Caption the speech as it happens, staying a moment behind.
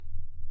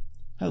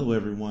Hello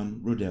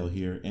everyone, Rodell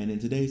here, and in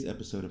today's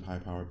episode of High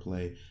Power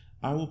Play,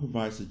 I will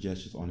provide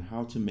suggestions on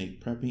how to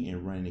make prepping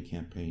and running a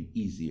campaign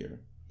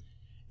easier.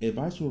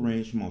 Advice will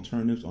range from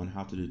alternatives on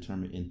how to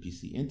determine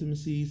NPC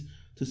intimacies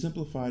to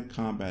simplified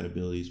combat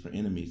abilities for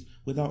enemies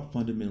without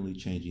fundamentally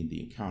changing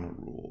the encounter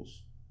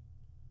rules.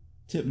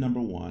 Tip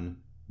number 1,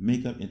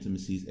 make up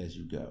intimacies as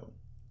you go.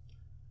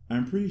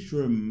 I'm pretty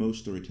sure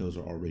most storytellers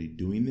are already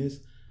doing this,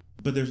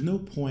 but there's no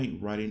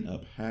point writing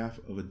up half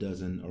of a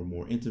dozen or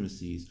more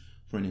intimacies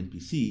for an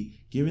NPC,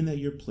 given that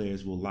your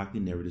players will likely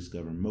never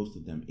discover most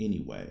of them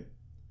anyway.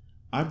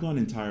 I've gone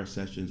entire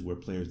sessions where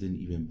players didn't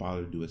even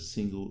bother to do a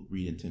single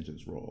read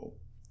intentions roll.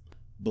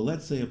 But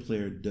let's say a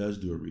player does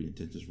do a read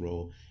intentions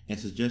roll and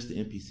suggests the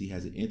NPC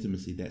has an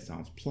intimacy that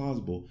sounds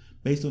plausible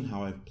based on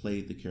how I've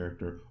played the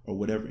character or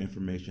whatever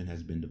information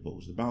has been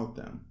divulged about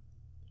them.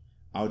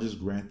 I'll just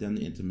grant them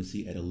the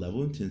intimacy at a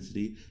level of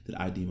intensity that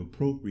I deem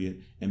appropriate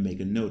and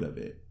make a note of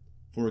it.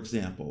 For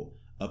example,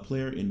 a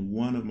player in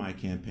one of my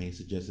campaigns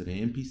suggested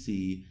an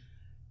NPC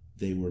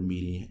they were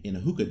meeting in a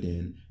hookah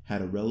den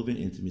had a relevant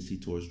intimacy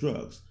towards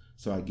drugs,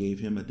 so I gave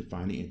him a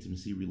defining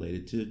intimacy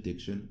related to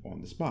addiction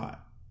on the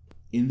spot.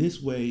 In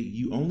this way,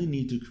 you only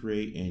need to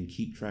create and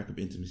keep track of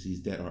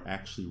intimacies that are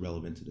actually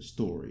relevant to the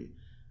story.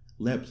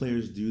 Let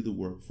players do the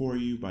work for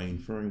you by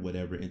inferring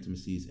whatever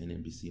intimacies an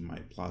NPC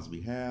might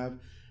plausibly have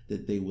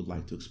that they would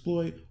like to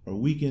exploit or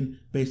weaken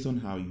based on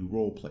how you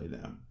roleplay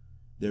them.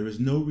 There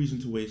is no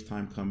reason to waste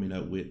time coming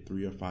up with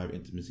 3 or 5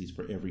 intimacies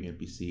for every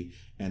NPC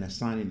and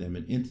assigning them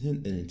an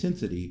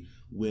intensity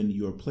when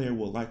your player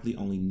will likely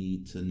only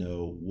need to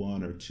know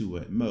 1 or 2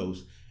 at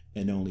most,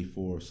 and only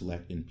for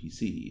select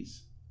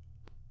NPCs.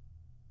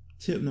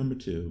 Tip number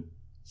 2,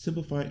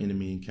 simplify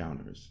enemy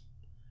encounters.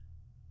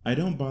 I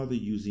don't bother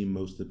using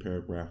most of the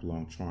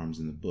paragraph-long charms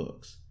in the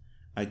books.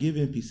 I give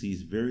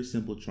NPCs very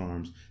simple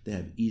charms that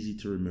have easy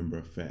to remember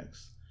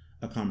effects.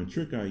 A common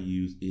trick I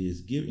use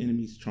is give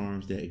enemies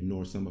charms that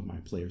ignore some of my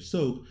players'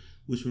 soak,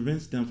 which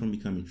prevents them from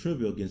becoming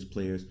trivial against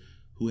players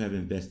who have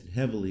invested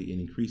heavily in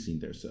increasing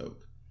their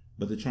soak.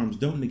 But the charms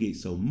don't negate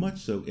so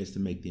much soak as to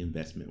make the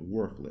investment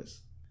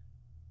worthless.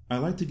 I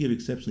like to give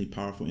exceptionally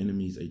powerful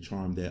enemies a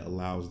charm that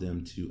allows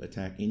them to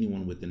attack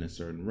anyone within a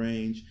certain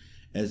range,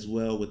 as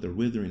well with a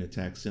withering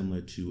attack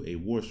similar to a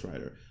war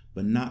strider,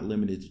 but not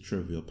limited to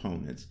trivial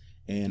opponents.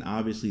 And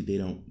obviously they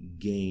don't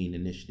gain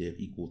initiative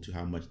equal to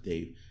how much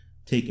they've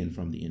taken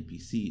from the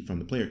NPC, from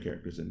the player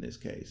characters in this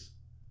case.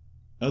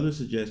 Other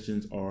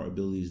suggestions are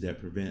abilities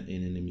that prevent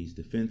an enemy's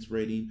defense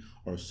rating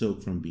or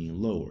soak from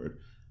being lowered.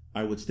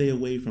 I would stay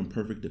away from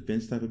perfect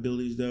defense type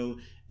abilities though,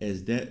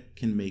 as that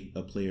can make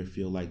a player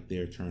feel like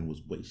their turn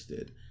was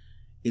wasted.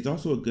 It's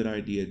also a good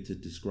idea to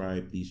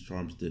describe these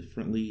charms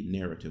differently,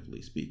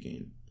 narratively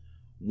speaking.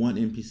 One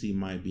NPC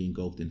might be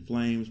engulfed in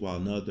flames while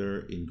another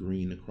in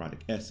green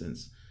necrotic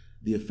essence.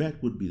 The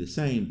effect would be the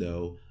same,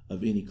 though,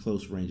 of any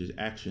close range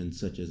action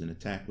such as an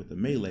attack with a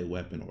melee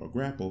weapon or a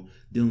grapple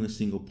dealing a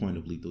single point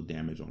of lethal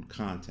damage on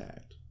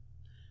contact.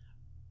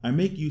 I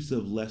make use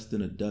of less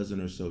than a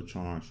dozen or so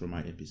charms for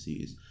my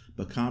NPCs,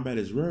 but combat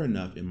is rare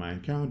enough in my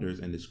encounters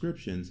and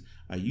descriptions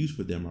I use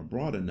for them are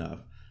broad enough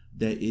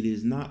that it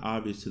is not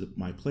obvious to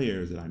my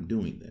players that I'm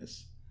doing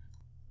this.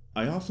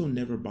 I also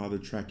never bother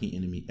tracking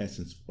enemy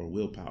essence or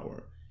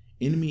willpower.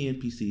 Enemy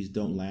NPCs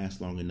don't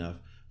last long enough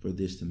for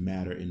this to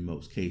matter in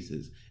most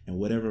cases, and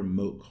whatever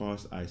moat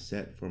costs I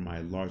set for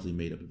my largely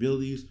made up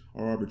abilities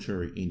are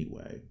arbitrary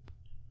anyway.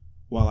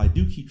 While I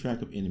do keep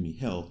track of enemy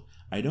health,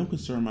 I don't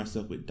concern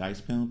myself with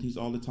dice penalties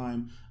all the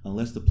time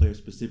unless the player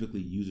specifically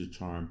uses a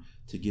charm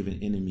to give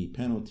an enemy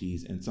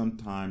penalties, and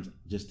sometimes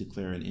just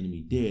declare an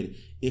enemy dead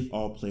if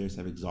all players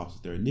have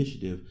exhausted their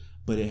initiative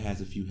but it has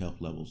a few health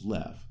levels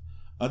left.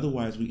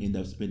 Otherwise we end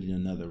up spending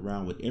another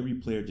round with every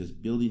player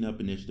just building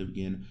up initiative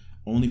again,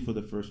 only for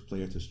the first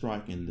player to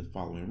strike in the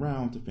following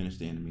round to finish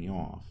the enemy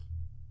off.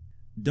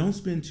 Don't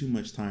spend too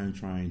much time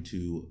trying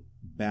to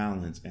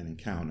balance an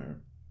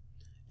encounter.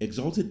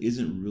 Exalted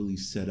isn't really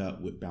set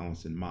up with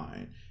balance in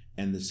mind,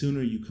 and the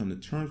sooner you come to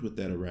terms with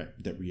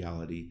that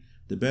reality,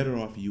 the better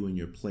off you and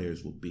your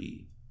players will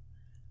be.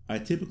 I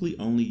typically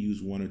only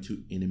use 1 or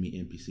 2 enemy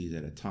NPCs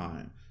at a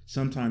time,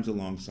 sometimes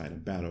alongside a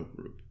battle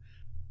group.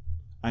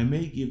 I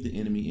may give the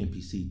enemy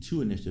NPC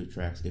 2 initiative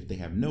tracks if they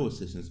have no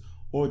assistance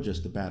or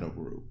just a battle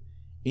group.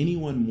 Any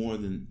more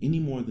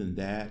than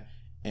that,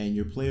 and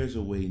your players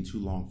are waiting too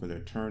long for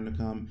their turn to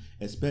come,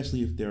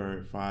 especially if there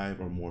are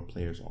 5 or more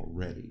players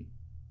already.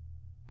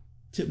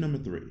 Tip number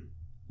 3,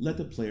 let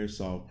the players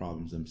solve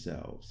problems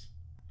themselves.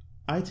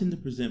 I tend to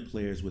present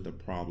players with a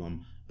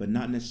problem, but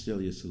not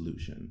necessarily a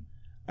solution.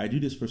 I do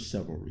this for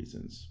several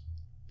reasons.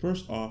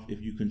 First off,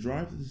 if you can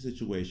drive the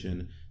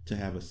situation to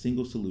have a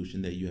single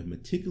solution that you have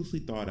meticulously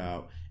thought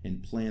out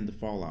and planned the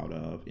fallout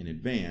of in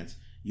advance,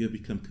 you have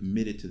become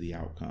committed to the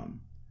outcome.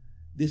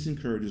 This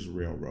encourages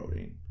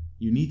railroading.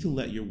 You need to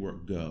let your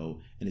work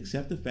go and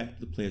accept the fact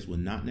that the players will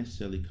not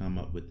necessarily come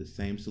up with the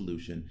same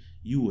solution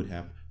you would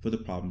have for the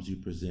problems you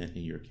present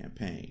in your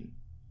campaign.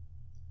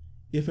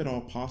 If at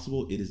all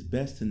possible, it is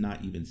best to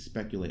not even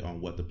speculate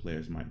on what the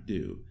players might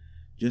do.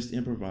 Just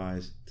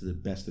improvise to the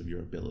best of your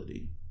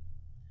ability.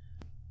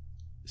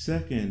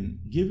 Second,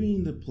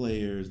 giving the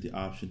players the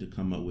option to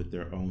come up with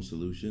their own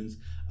solutions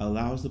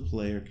allows the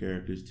player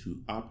characters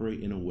to operate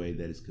in a way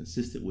that is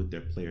consistent with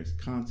their player's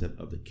concept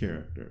of the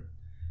character.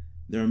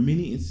 There are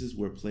many instances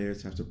where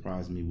players have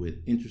surprised me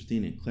with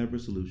interesting and clever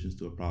solutions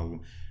to a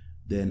problem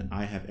than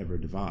I have ever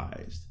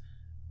devised.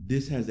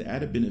 This has the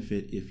added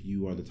benefit, if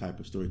you are the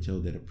type of storyteller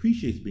that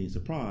appreciates being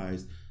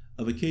surprised,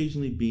 of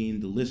occasionally being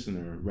the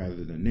listener rather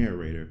than the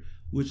narrator,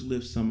 which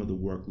lifts some of the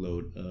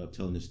workload of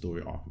telling the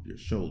story off of your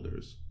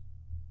shoulders.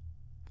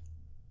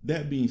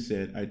 That being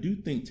said, I do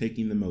think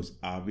taking the most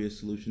obvious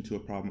solution to a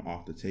problem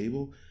off the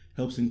table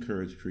helps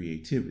encourage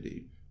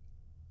creativity.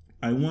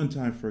 I one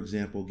time, for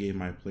example, gave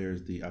my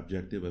players the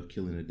objective of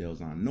killing a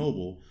Delzon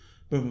noble,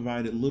 but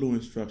provided little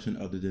instruction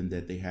other than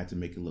that they had to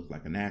make it look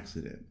like an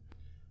accident.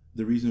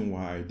 The reason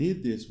why I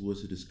did this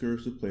was to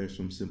discourage the players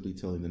from simply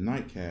telling the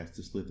Nightcast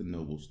to slit the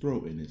noble's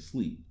throat in his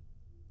sleep.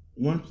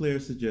 One player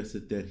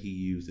suggested that he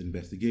use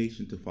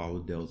investigation to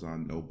follow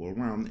Delzon noble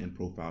around and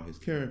profile his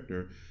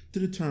character to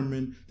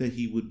determine that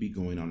he would be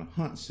going on a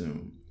hunt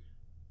soon.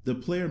 The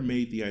player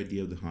made the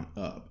idea of the hunt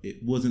up.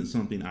 It wasn't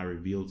something I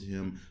revealed to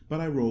him, but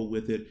I rolled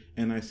with it,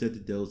 and I said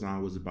that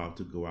Delzon was about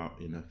to go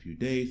out in a few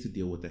days to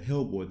deal with a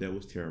hellboar that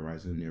was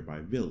terrorizing a nearby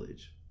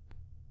village.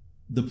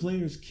 The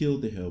players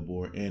killed the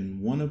hellboar,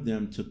 and one of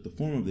them took the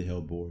form of the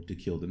hellboar to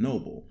kill the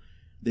noble.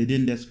 They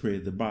then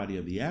desecrated the body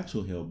of the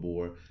actual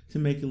hellboar to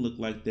make it look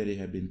like that it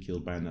had been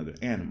killed by another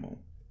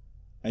animal.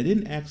 I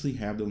didn't actually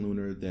have the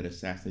lunar that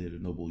assassinated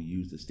the noble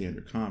use the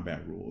standard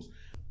combat rules.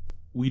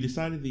 We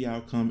decided the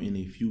outcome in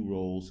a few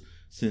rolls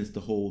since the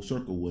whole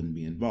circle wouldn't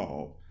be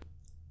involved.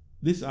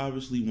 This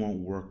obviously won't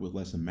work with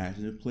less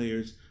imaginative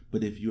players,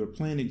 but if you are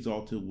playing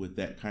Exalted with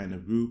that kind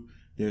of group,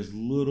 there's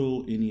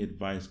little any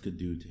advice could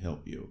do to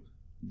help you.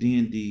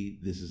 D&D,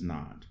 this is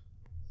not.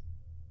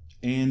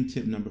 And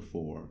tip number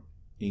 4,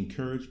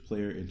 encourage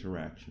player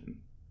interaction.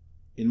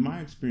 In my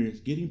experience,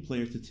 getting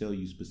players to tell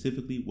you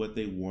specifically what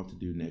they want to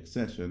do next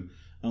session,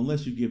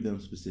 unless you give them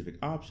specific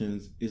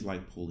options, is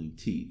like pulling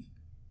teeth.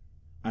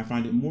 I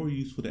find it more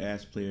useful to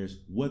ask players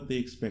what they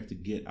expect to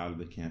get out of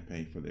the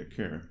campaign for their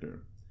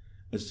character.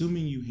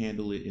 Assuming you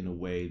handle it in a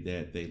way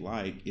that they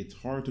like, it's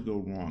hard to go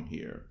wrong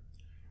here.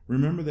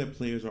 Remember that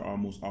players are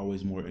almost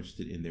always more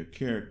interested in their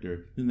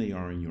character than they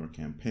are in your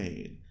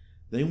campaign.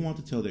 They want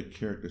to tell their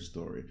character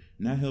story,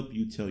 not help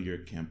you tell your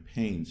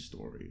campaign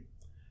story.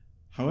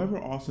 However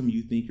awesome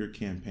you think your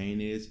campaign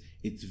is,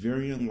 it's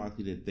very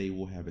unlikely that they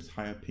will have as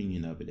high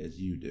opinion of it as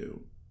you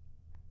do.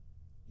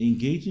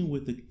 Engaging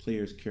with the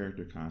player's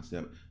character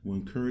concept will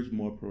encourage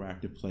more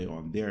proactive play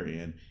on their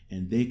end,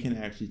 and they can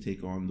actually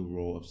take on the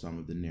role of some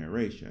of the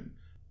narration.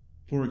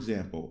 For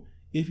example,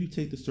 if you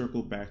take the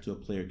circle back to a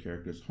player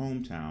character's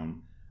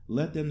hometown,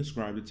 let them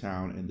describe the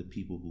town and the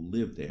people who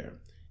live there.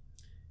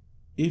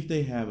 If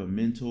they have a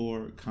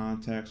mentor,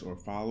 contacts, or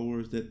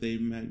followers that they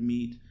might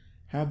meet,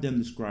 have them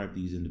describe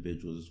these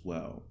individuals as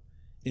well.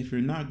 If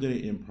you're not good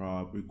at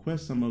improv,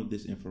 request some of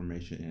this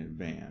information in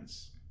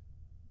advance.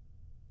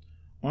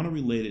 On a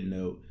related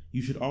note,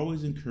 you should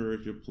always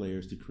encourage your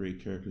players to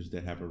create characters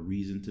that have a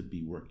reason to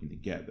be working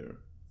together.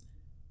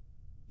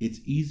 It's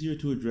easier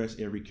to address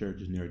every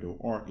character's narrative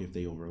arc if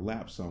they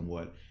overlap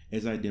somewhat,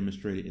 as I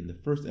demonstrated in the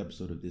first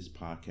episode of this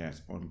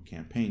podcast on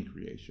campaign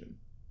creation.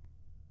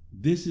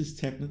 This is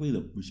technically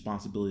the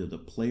responsibility of the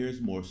players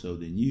more so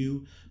than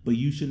you, but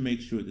you should make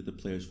sure that the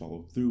players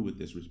follow through with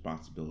this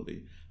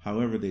responsibility,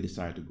 however they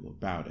decide to go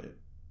about it.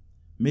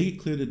 Make it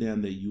clear to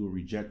them that you will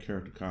reject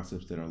character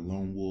concepts that are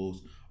lone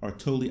wolves or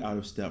totally out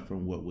of step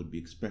from what would be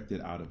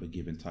expected out of a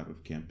given type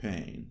of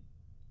campaign.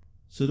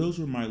 So those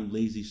were my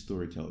lazy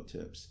storyteller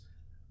tips.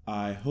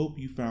 I hope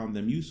you found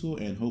them useful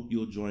and hope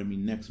you'll join me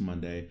next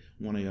Monday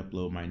when I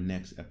upload my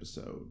next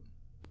episode.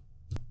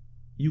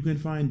 You can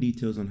find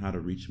details on how to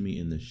reach me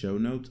in the show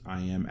notes.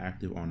 I am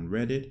active on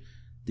Reddit,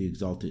 the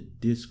Exalted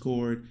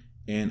Discord,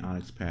 and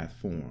Onyx Path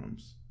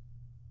forums.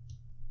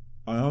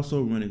 I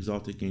also run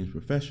Exalted games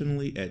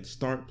professionally at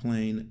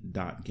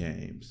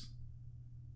startplaying.games.